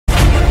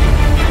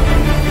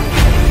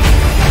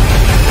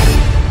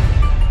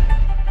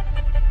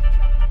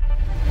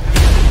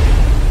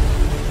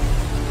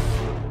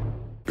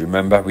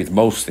Remember, with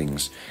most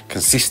things,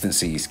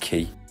 consistency is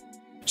key.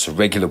 So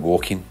regular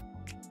walking,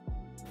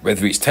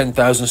 whether it's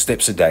 10,000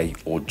 steps a day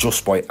or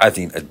just by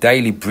adding a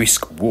daily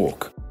brisk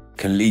walk,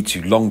 can lead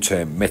to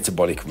long-term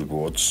metabolic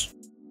rewards.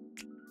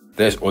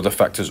 There's other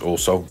factors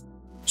also.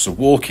 So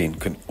walking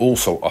can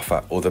also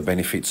offer other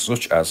benefits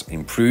such as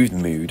improved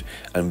mood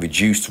and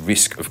reduced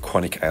risk of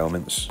chronic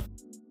ailments.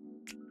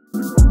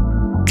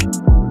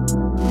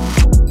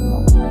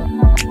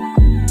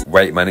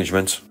 Weight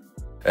management.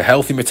 A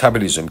healthy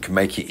metabolism can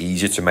make it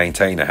easier to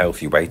maintain a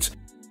healthy weight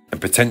and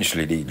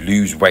potentially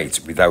lose weight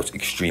without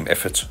extreme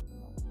effort.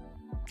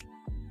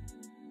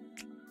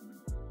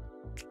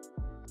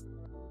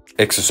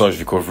 Exercise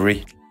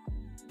recovery.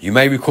 You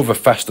may recover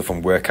faster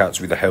from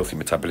workouts with a healthy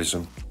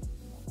metabolism.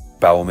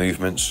 Bowel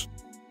movements.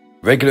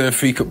 Regular and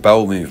frequent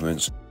bowel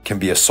movements can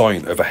be a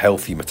sign of a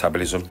healthy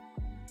metabolism.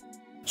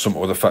 Some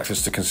other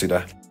factors to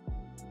consider.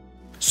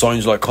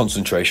 Signs like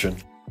concentration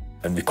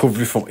and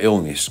recovery from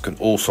illness can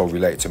also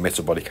relate to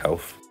metabolic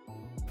health.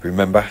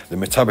 Remember, the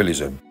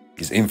metabolism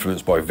is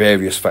influenced by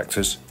various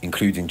factors,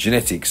 including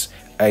genetics,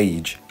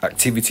 age,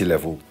 activity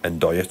level, and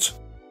diet.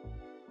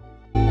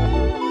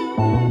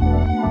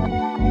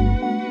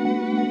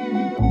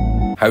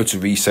 How to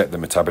reset the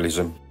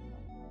metabolism.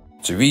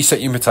 To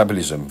reset your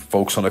metabolism,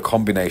 focus on a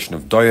combination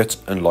of diet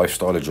and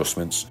lifestyle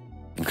adjustments,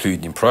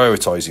 including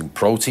prioritising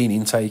protein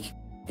intake,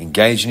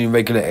 engaging in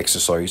regular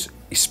exercise,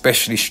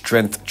 especially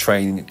strength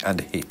training and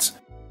HIIT,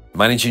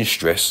 managing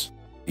stress,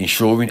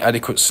 ensuring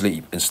adequate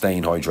sleep and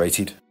staying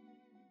hydrated.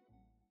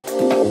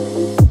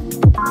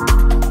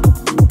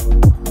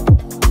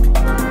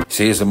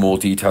 So here's a more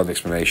detailed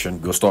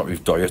explanation. We'll start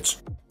with diet.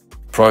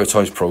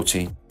 Prioritise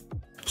protein.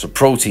 So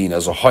protein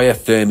has a higher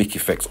thermic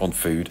effect on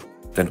food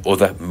than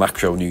other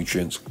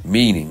macronutrients,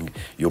 meaning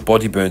your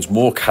body burns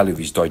more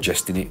calories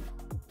digesting it.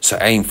 So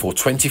aim for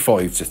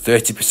 25 to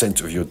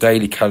 30% of your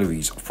daily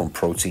calories from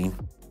protein.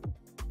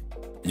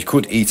 You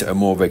could eat at a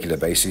more regular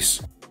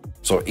basis.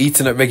 So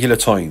eating at regular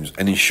times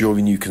and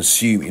ensuring you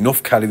consume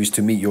enough calories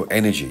to meet your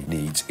energy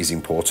needs is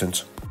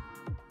important.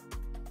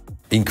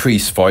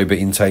 Increase fibre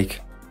intake.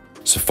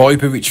 So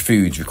fibre-rich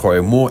foods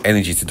require more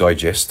energy to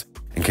digest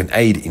and can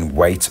aid in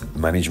weight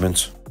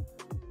management.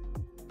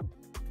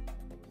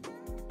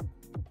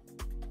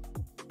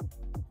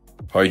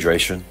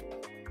 Hydration.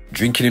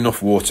 Drinking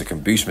enough water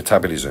can boost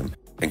metabolism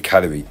and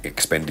calorie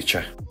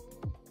expenditure.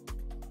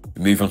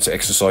 We move on to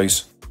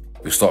exercise.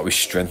 We'll start with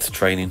strength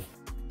training.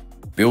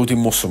 Building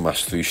muscle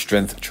mass through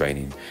strength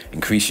training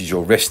increases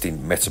your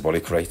resting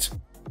metabolic rate,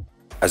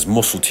 as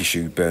muscle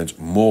tissue burns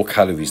more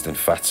calories than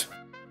fat.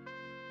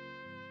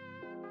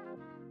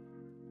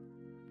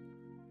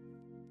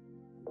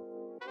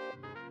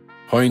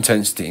 High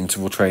intensity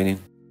interval training.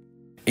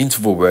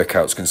 Interval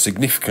workouts can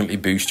significantly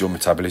boost your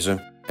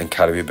metabolism and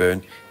calorie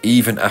burn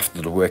even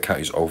after the workout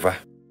is over.